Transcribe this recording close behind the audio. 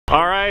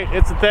All right,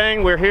 it's a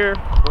thing. We're here.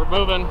 We're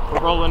moving.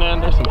 We're rolling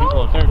in. There's some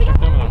people up there. Check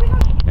them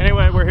out.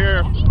 Anyway, we're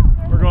here.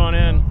 We're going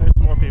in. There's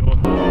some more people.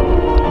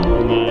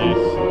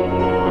 Nice.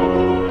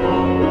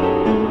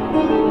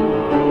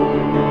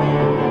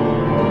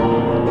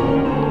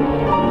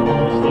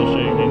 Still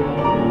shaking.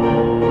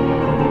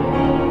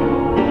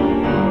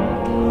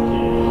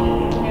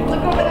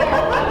 Look over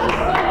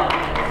there.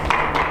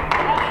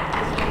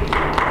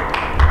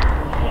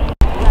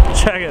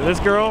 Check it. This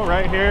girl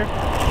right here,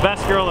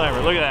 best girl ever.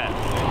 Look at that.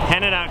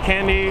 Handing out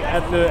candy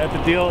at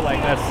the deal. Like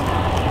that's,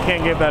 you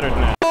can't get better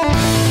than that.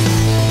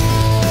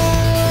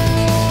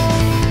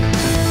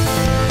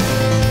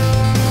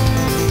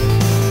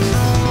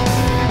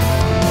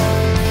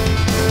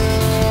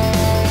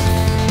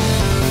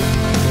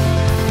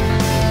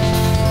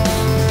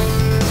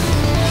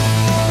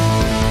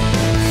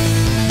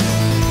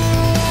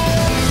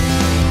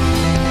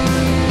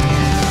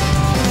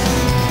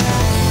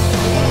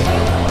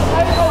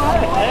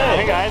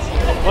 Hey guys,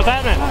 what's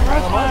happening?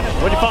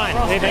 What'd you find?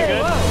 Anything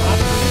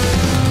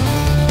good?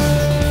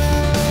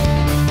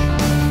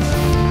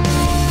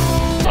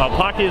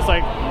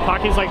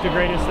 Pocky's like the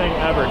greatest thing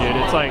ever, dude.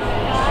 It's like,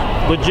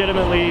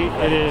 legitimately,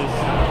 it is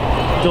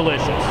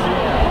delicious.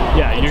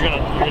 Yeah, you're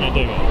gonna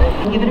dig it.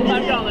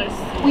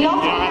 $5. We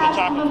also You don't have have the some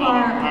chocolate of bar.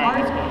 our All right, art.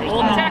 let's go. Here's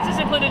Well, the tax is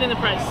included in the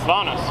price.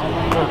 Bonus.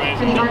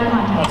 Amazing. For the art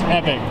contest.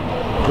 That's epic.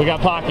 We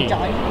got Pocky.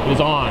 It is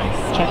on.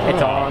 Check her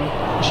It's out.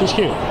 on. She's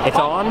cute. It's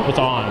on? It's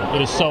on.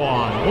 It is so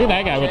on. Look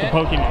at that guy with the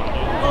Pokemon.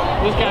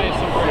 This guy is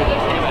so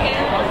crazy.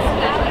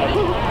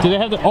 Do they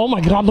have the? Oh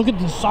my God! Look at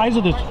the size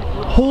of this.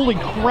 Holy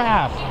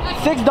crap!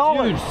 $6.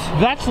 Dude,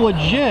 that's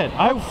legit.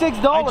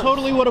 $6. I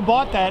totally would have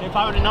bought that if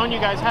I would have known you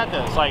guys had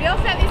this. Like, We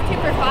also have these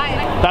 2 for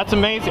 $5. that's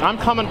amazing. I'm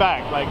coming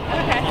back. Like,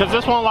 Okay. because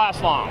this won't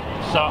last long.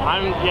 So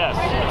yes,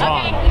 it's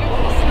on.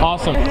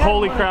 Awesome.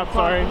 Holy crap!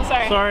 Sorry.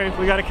 Sorry.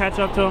 We got to catch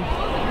up to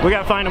them. We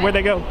got to find them. Where'd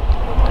they go?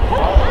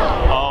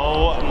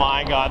 Oh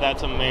my God,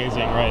 that's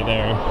amazing right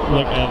there.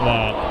 Look at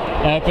that.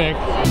 Epic.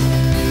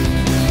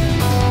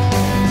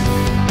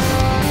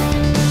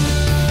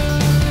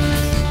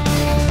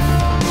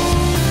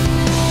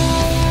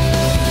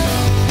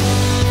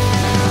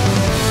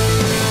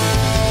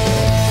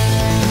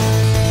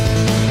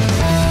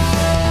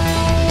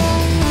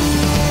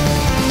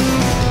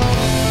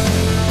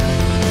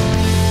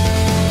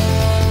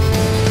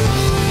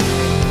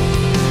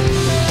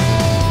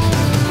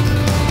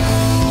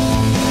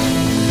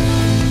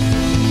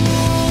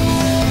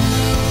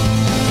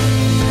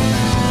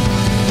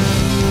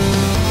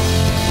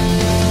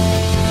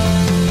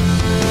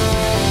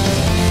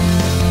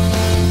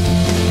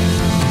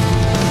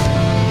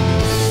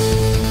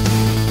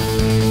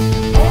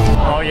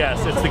 Oh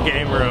yes, it's the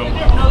game room.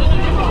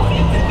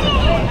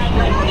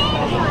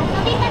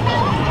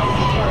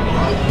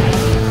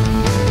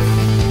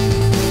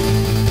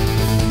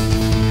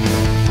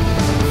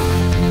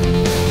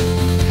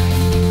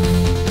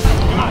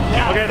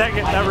 Okay,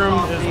 that room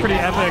is pretty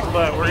epic,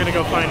 but we're gonna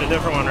go find a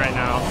different one right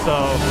now.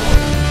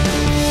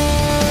 So.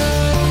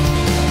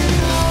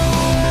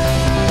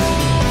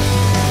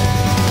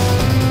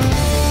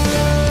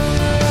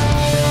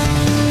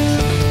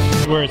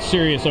 Where it's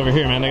serious over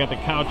here, man. They got the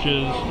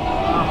couches.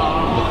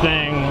 The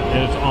thing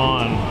is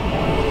on.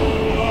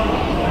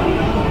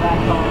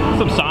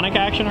 Some Sonic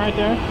action right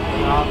there.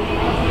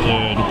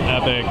 Dude,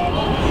 epic.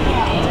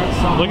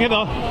 Look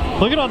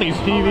at all these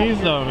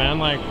TVs though, man.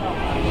 Like,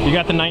 you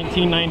got the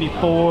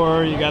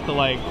 1994, you got the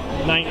like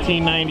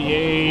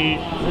 1998.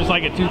 There's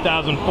like a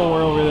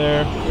 2004 over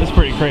there. It's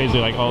pretty crazy,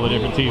 like all the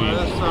different TVs.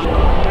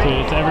 Dude,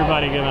 it's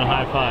everybody giving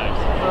high fives.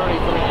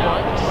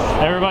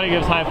 Everybody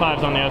gives high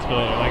fives on the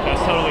escalator. Like,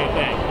 that's totally a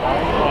thing.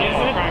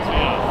 It cracks me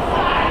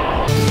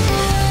up.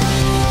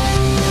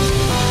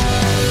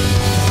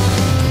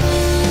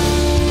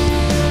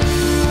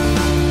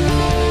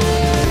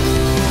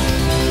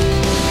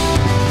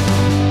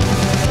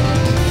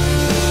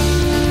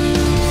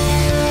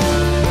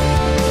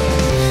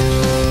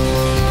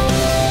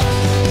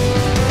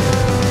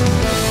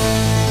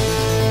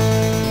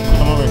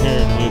 Come over here,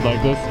 dude.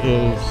 Like, this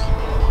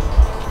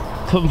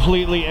is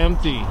completely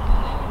empty.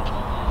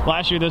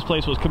 Last year this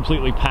place was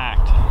completely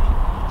packed.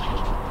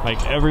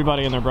 Like,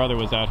 everybody and their brother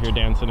was out here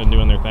dancing and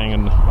doing their thing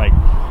and like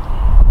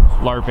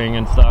LARPing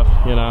and stuff,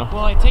 you know?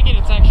 Well, I take it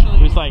it's actually,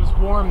 It was like- it was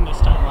warm this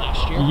time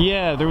last year.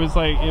 Yeah, there was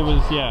like, it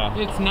was, yeah.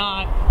 It's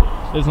not.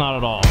 It's not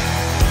at all.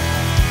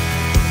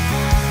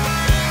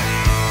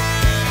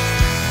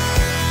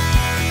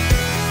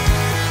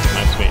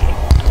 Nice to meet you.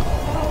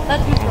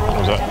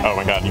 Oh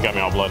my God, you got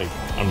me all bloody.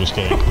 I'm just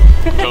kidding.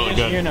 Totally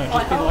good. You know,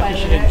 just be lucky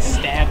she didn't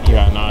stab you.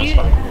 Yeah, no, it's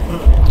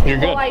fine. You're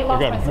good. You're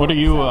good. What are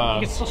you You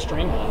can still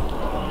strangle her.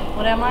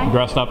 What am I?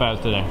 dressed up as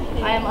today?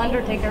 I am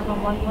Undertaker from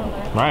Blood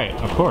Butler. Right,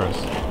 of course.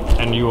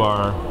 And you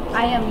are?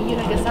 I am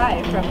Yuna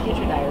Gasai from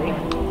Future Diary.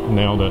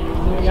 Nailed it.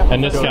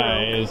 And this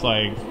guy is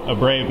like a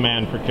brave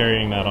man for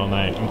carrying that all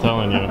night. I'm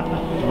telling you.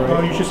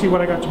 Well, you should see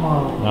what I got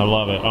tomorrow. I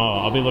love it. Oh,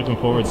 I'll be looking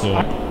forward to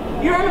it.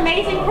 You're an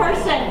amazing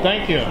person.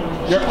 Thank you.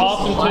 You're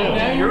awesome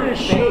too. You're gonna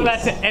show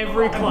that to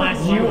every class.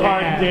 You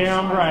are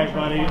damn right,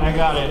 buddy. I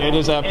got it. It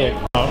is epic.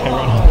 Okay,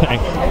 Ron,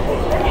 thanks.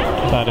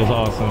 That is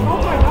awesome.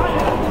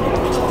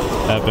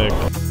 Epic.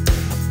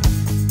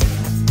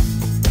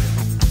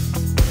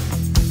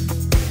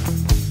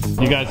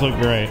 You guys look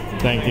great.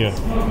 Thank you.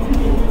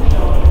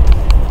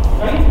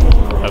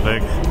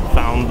 Epic.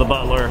 Found the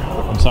butler.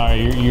 I'm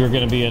sorry, you're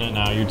going to be in it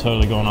now. You're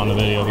totally going on the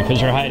video because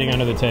you're hiding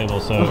under the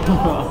table, so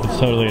it's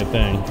totally a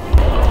thing.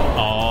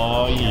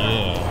 Oh,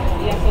 yeah.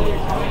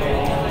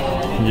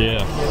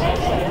 Yes.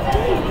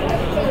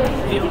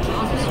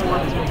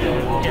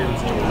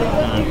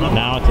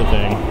 Now it's a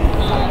thing.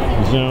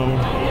 Zoom.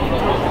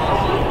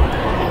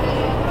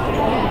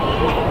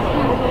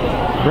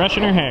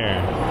 Brushing her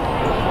hair.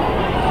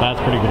 That's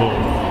pretty cool.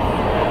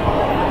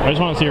 I just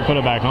want to see her put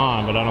it back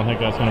on, but I don't think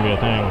that's going to be a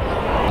thing.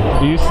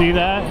 Do you see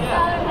that?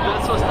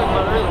 That's what I was thinking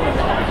about earlier.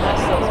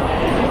 That's so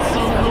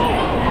cool.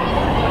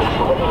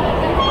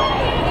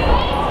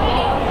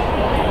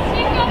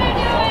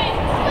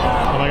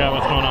 Oh my god,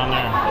 what's going on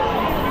there?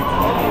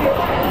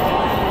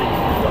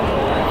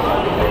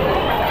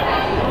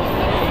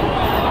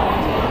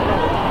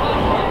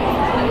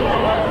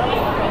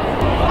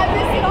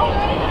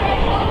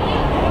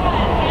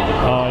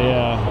 Oh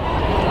yeah.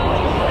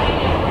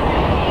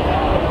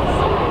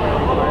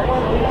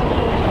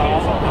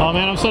 Oh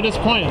man, I'm so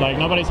disappointed. Like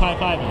nobody's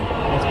high-fiving.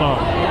 Let's go.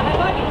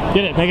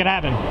 Get it. Make it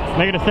happen.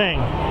 Make it a thing.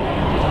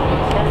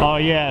 Oh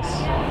yes.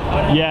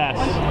 Yes.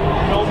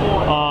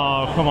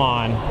 Oh come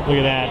on. Look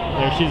at that.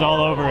 There, she's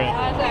all over it.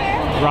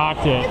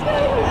 Rocked it.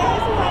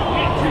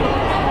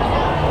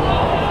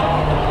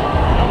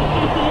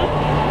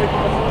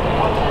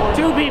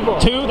 Two people.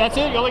 Two? That's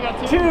it? You only got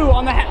two? Two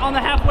on the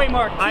halfway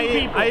mark. Two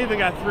people. I even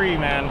got three,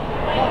 man.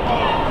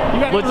 You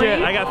got Legit,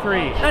 three? I got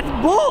three. That's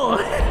bull.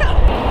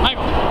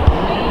 Michael.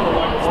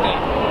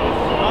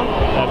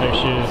 Epic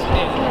shoes.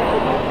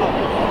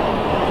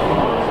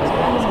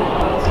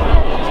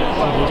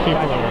 These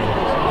people are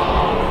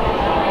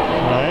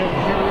right.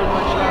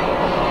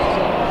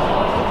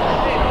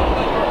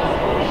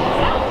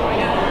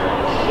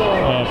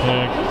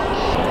 Epic.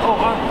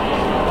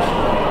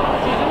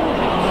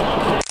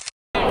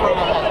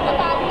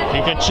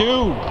 Pikachu.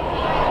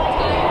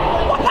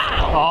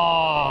 Oh.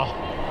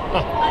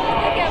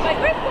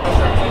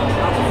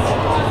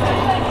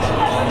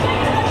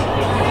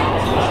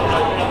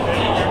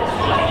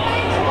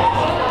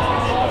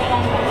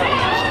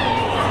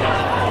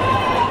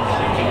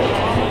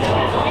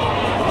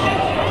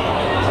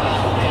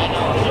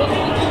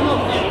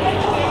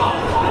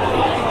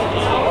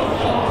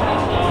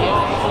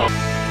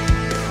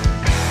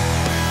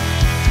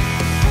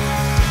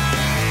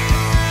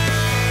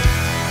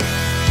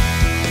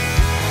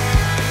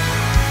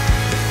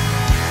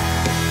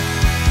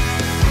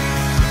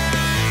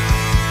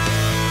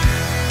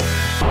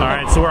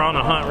 Alright, so we're on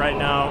a hunt right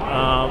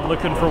now,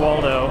 looking for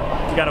Waldo.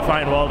 You gotta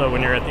find Waldo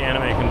when you're at the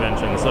anime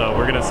convention, so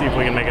we're gonna see if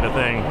we can make it a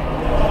thing.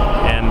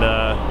 And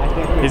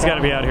he's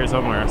gotta be out here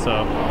somewhere,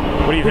 so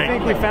what do you think? I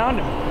think we found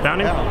him.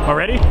 Found him?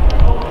 Already?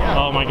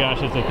 Oh my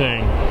gosh, it's a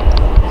thing.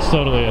 It's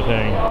totally a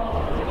thing.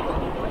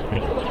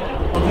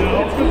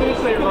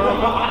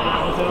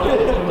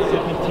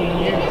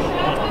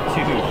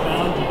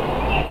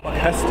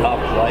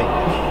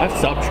 I've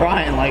stopped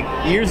trying like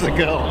years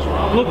ago.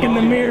 Look in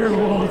the mirror,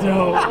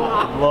 Waldo.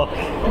 Look.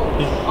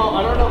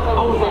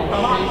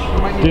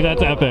 Dude,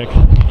 that's epic.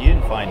 You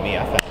didn't find me,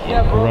 I found you.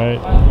 Right?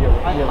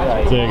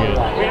 Dig it.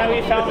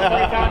 We found him.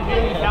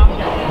 We found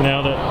him.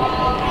 Nailed it.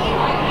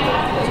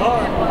 It's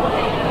hard.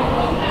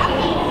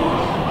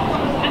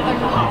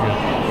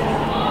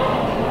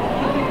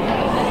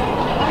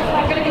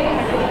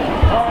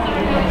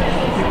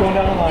 Keep going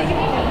down the line.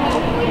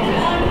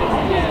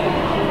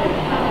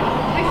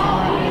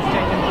 It's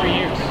taken 3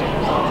 years.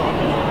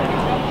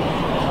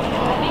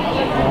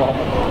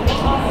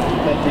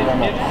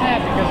 It's sad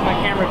because my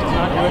camera does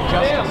not do it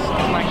justice.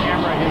 My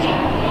camera is.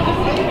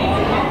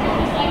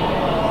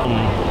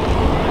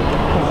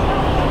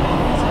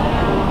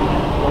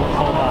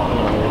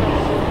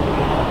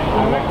 I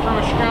went from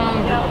a strong.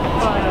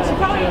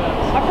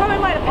 I probably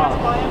might have passed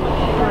by him.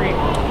 Three.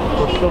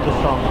 We're still the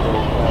strongest.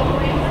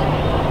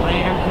 I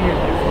am here.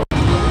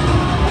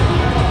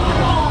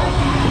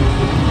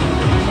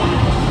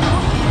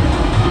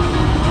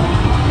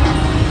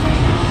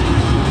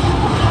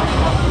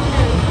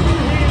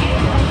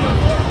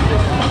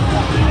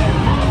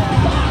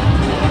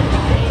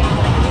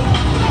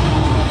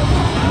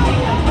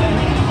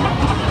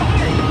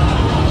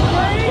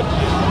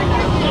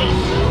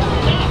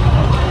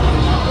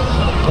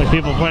 Like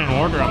people playing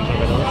war drums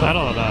over there. What's that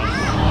all about?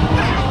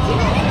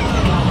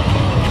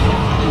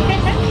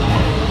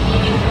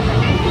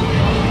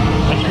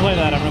 I should play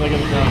that. I'm really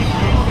good at drums.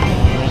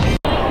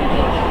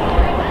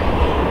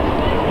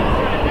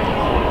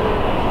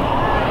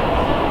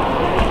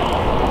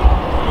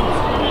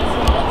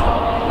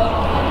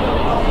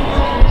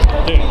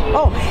 Dude.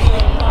 Oh.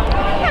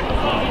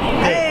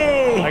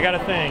 Hey! I got a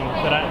thing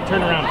that I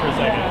turn around for a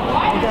second.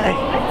 Okay.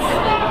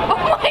 Oh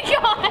my god!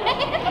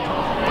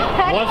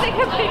 to take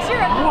a picture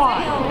of the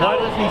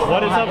tail.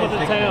 What is up with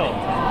the tail?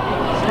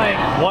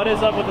 What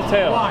is up with the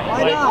tail?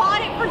 We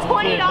bought it for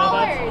 $20.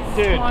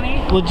 Dude,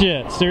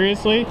 legit,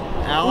 seriously?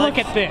 Look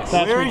at this.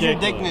 That's Where is your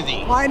ridiculous.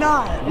 dignity? Why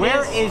not?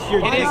 Where is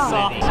your It is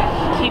soft.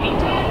 dignity?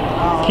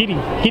 Kitty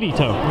toe. Kitty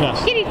toe,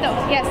 yes. Kitty toe,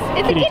 yes.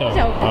 It's a kitty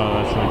toe. Oh,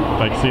 that's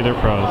like, see, they're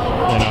pros.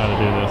 They know how to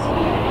do this.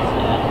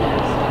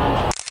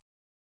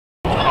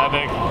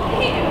 Epic.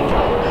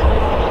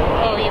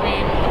 Oh, you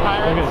mean the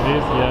pirates? Look at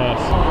these, yes.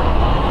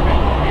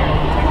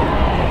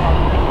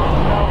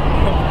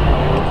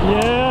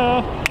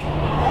 Yeah.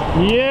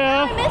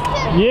 Yeah. I missed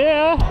it.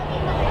 Yeah.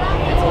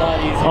 It's a lot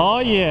easier. Oh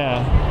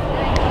yeah.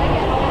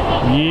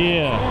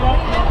 Yeah.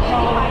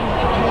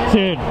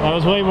 Dude, that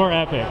was way more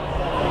epic.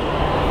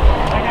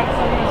 I got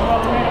something as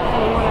well made up for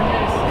the one I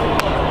missed.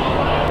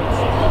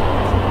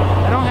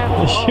 I don't have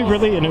the Is she balls.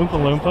 really an Oompa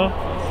Loompa?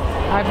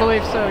 I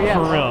believe so, yes.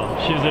 For real,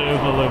 she's an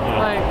Oompa Loompa.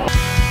 Like,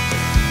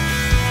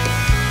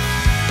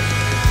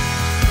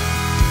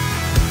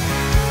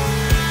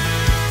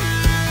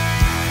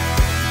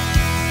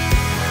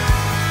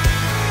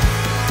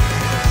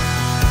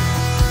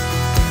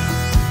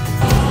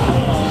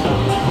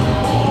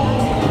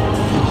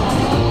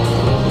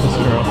 This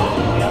girl.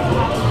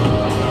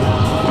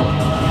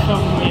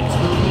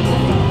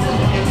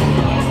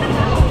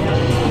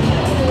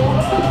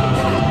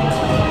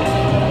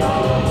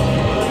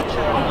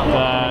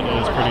 That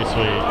is pretty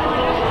sweet.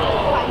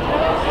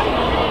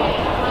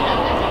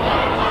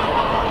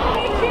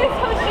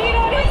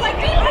 He's like,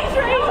 I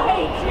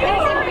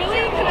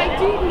really? Can I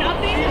do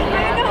nothing?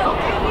 I know.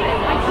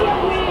 I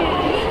can't win.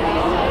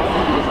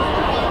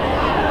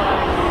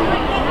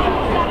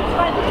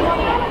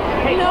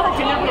 No.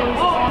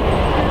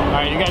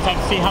 Alright, you guys have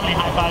to see how many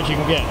high fives you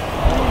can get.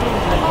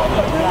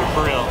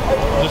 For real.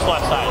 Just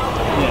left side.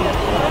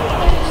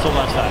 Yeah. Still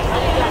left side.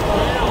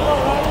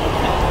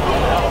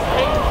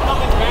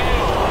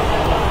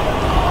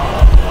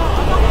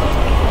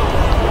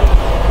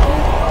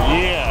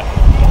 Yeah.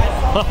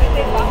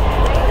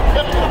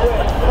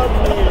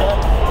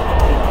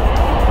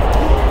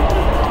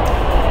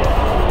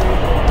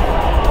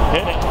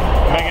 Hit it.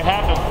 Make it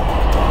happen.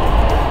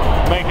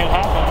 Make it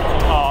happen.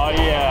 Oh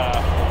yeah.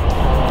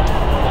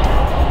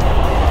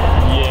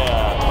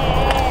 Yeah.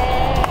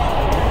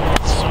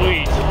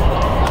 Sweet.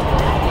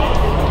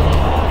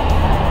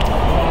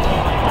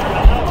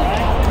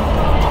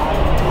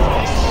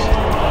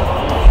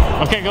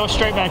 Okay, go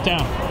straight back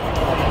down.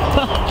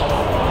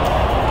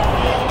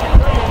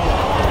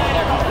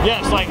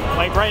 Yes, like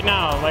right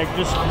now. Like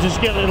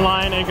just get in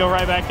line and go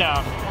right back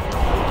down.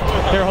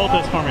 Here, hold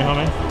this for me,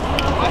 homie.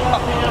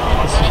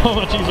 It's so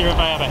much easier if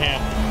I have a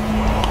hand.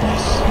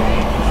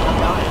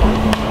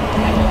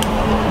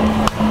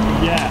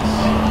 Yes.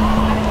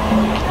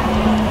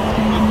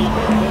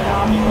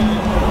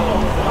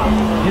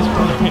 He's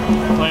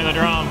playing the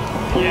drum.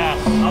 Yes.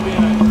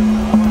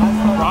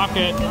 Rock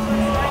it.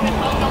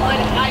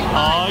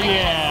 Oh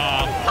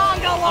yeah.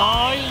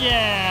 Oh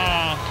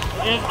yeah.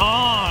 It's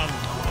on.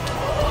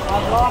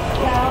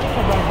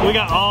 We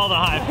got all the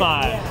high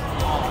fives.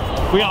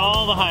 We got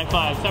all the high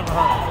fives except for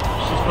her.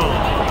 She's cool.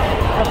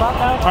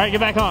 Alright, get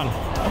back on.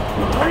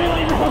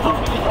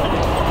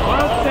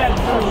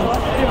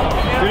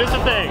 Dude, it's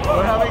a thing.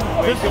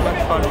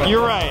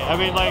 You're right. I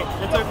mean, like,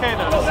 it's okay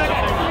though. This is a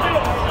thing.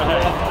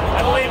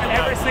 I believe in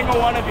every single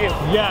one of you.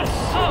 Yes.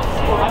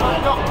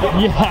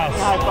 Yes.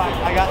 High five.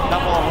 I got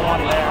double of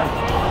one there.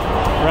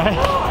 Right?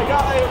 I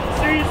got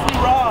seriously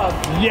robbed.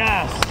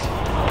 Yes.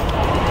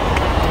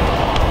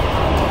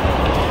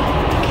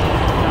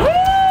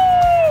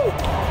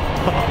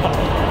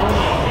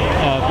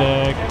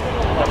 Epic.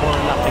 Double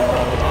or nothing,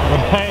 brother.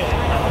 Right?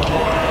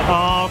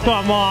 Oh,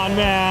 come on,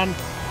 man.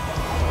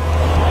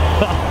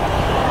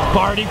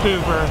 Party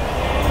pooper.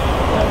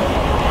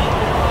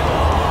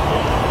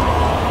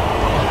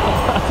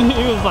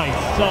 He was like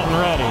set and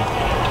ready.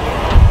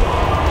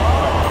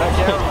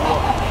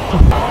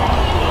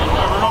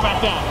 We're going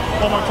back down.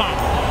 One more time.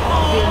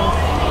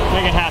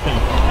 Make it happen.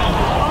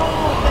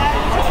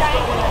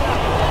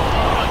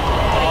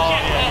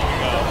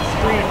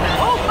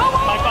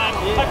 High five.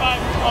 High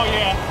five. Oh,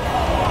 yeah.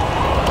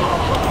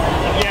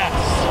 Yes.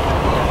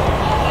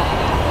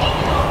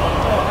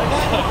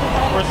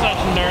 We're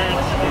such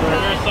nerds.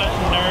 We're such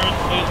nerds.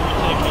 It's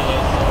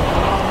ridiculous.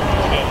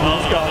 It's good. Oh,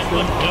 yeah, this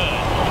looks good.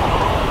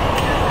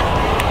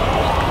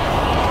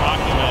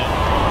 Rocking it.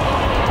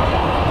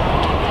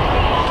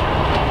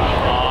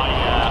 Oh,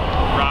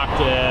 yeah.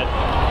 Rocked it.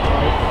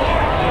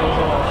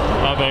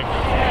 Epic.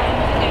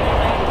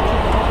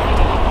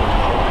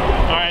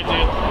 Alright,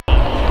 dude.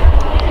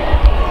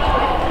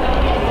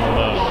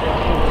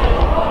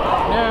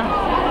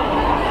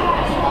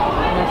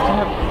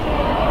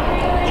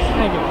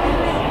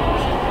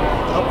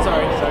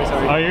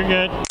 Oh, you're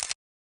good.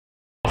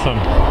 Awesome.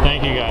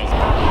 Thank you guys.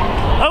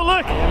 Oh,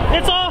 look!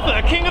 It's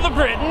Arthur, King of the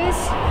Britons!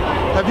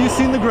 Have you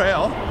seen the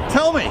Grail?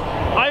 Tell me!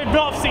 I have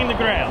not seen the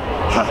Grail.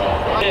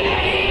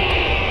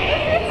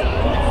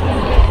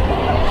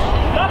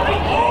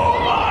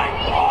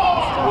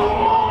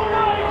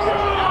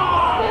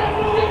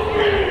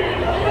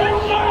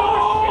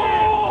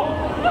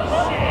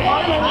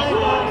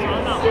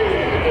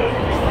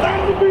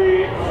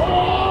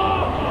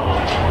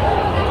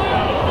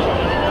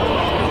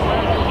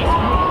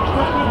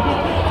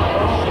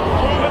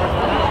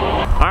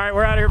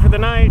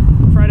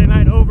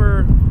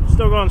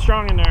 going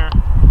strong in there.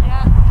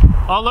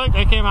 Yeah. Oh look,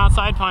 they came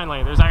outside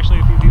finally. There's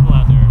actually a few people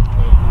out there.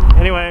 But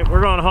anyway,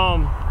 we're going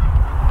home.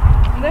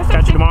 There's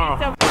Catch you some tomorrow.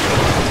 pizza